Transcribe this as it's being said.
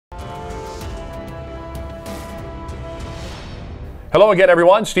Hello again,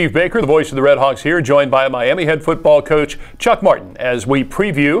 everyone. Steve Baker, the voice of the Red Hawks here, joined by Miami head football coach Chuck Martin as we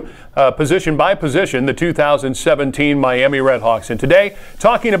preview position by position the 2017 Miami Red Hawks. And today,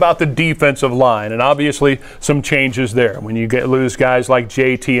 talking about the defensive line, and obviously some changes there. When you lose guys like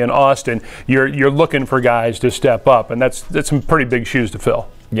JT and Austin, you're looking for guys to step up, and that's some pretty big shoes to fill.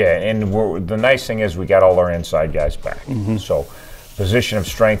 Yeah, and the nice thing is we got all our inside guys back. So position of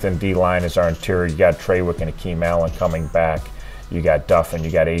strength in D-line is our interior. You got Treywick and Akeem Allen coming back. You got Duffin,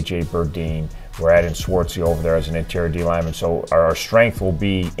 you got A.J. Burdine. We're adding Swartzy over there as an interior D lineman. So our strength will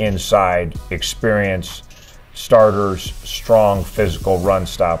be inside, experience, starters, strong, physical run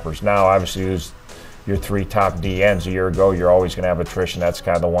stoppers. Now, obviously, there's your three top DNs a year ago. You're always going to have attrition. That's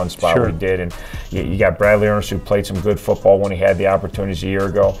kind of the one spot we did. And you got Bradley Ernest, who played some good football when he had the opportunities a year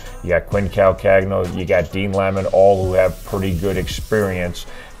ago. You got Quinn Calcagno. You got Dean Lemon, all who have pretty good experience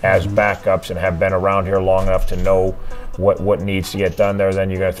as backups and have been around here long enough to know what needs to get done there.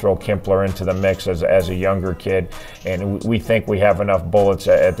 Then you're going to throw Kimpler into the mix as a younger kid, and we think we have enough bullets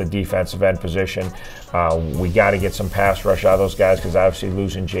at the defensive end position. We got to get some pass rush out of those guys, because obviously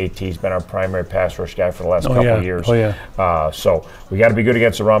losing JT's been our primary pass rush guy for the last couple of years. So we got to be good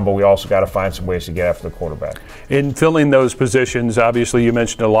against the run, but we also got to find some ways to get after the quarterback. In filling those positions, obviously you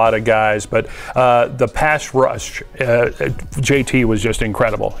mentioned a lot of guys, but the pass rush, JT was just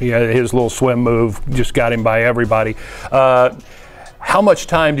incredible. He had his little swim move, just got him by everybody. How much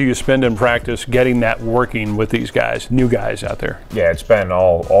time do you spend in practice getting that working with these guys, new guys out there? Yeah, it's been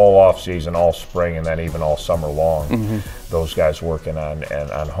all off season, all spring, and then even all summer long. Those guys working on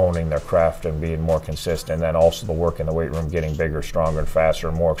honing their craft and being more consistent, and then also the work in the weight room, getting bigger, stronger, and faster,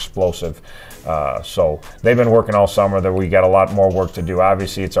 and more explosive. So they've been working all summer. That we got a lot more work to do.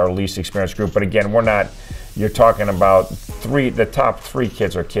 Obviously, it's our least experienced group, but again, we're not. You're talking about the top three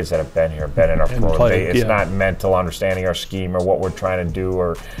kids are kids that have been here, been in our program. It's not mental understanding our scheme or what we're trying to do,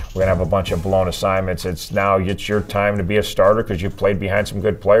 or we're going to have a bunch of blown assignments. It's your time to be a starter, because you played behind some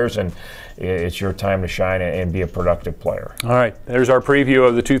good players, and it's your time to shine and be a productive player. All right, there's our preview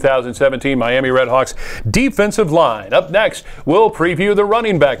of the 2017 Miami Red Hawks defensive line. Up next, we'll preview the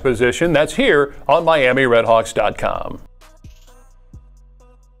running back position. That's here on MiamiRedHawks.com.